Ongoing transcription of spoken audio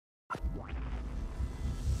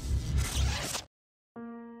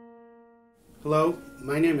Hello,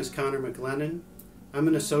 my name is Conor McLennan. I'm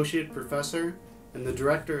an associate professor and the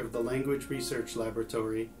director of the Language Research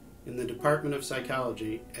Laboratory in the Department of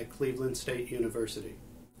Psychology at Cleveland State University.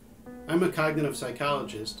 I'm a cognitive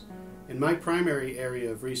psychologist, and my primary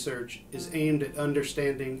area of research is aimed at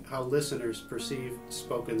understanding how listeners perceive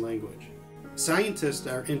spoken language. Scientists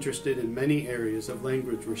are interested in many areas of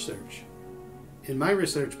language research. In my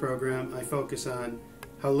research program, I focus on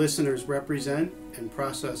how listeners represent and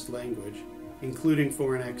process language, including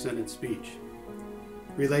foreign accented speech,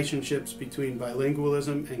 relationships between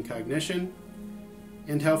bilingualism and cognition,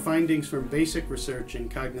 and how findings from basic research in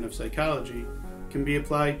cognitive psychology can be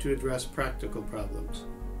applied to address practical problems.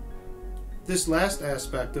 This last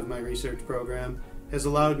aspect of my research program has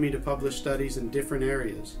allowed me to publish studies in different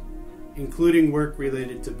areas, including work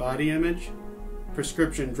related to body image,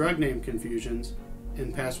 prescription drug name confusions,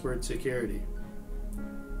 and password security.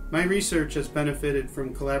 My research has benefited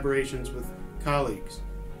from collaborations with colleagues,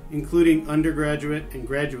 including undergraduate and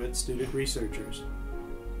graduate student researchers.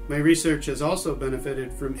 My research has also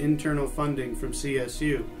benefited from internal funding from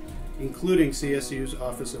CSU, including CSU's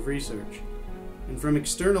Office of Research, and from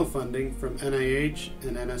external funding from NIH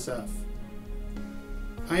and NSF.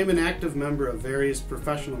 I am an active member of various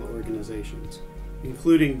professional organizations,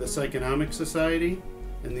 including the Psychonomic Society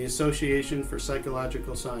and the Association for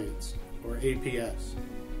Psychological Science, or APS.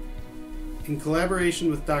 In collaboration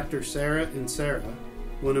with Dr. Sarah and Sarah,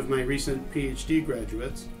 one of my recent PhD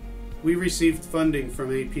graduates, we received funding from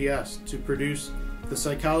APS to produce the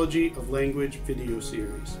Psychology of Language video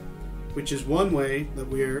series, which is one way that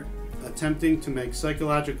we are attempting to make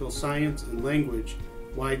psychological science and language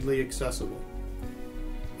widely accessible.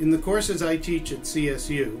 In the courses I teach at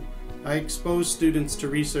CSU, I expose students to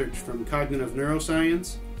research from cognitive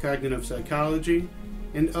neuroscience, cognitive psychology,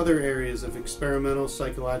 and other areas of experimental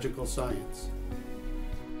psychological science.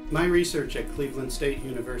 My research at Cleveland State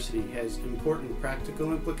University has important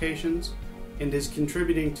practical implications and is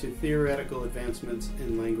contributing to theoretical advancements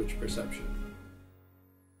in language perception.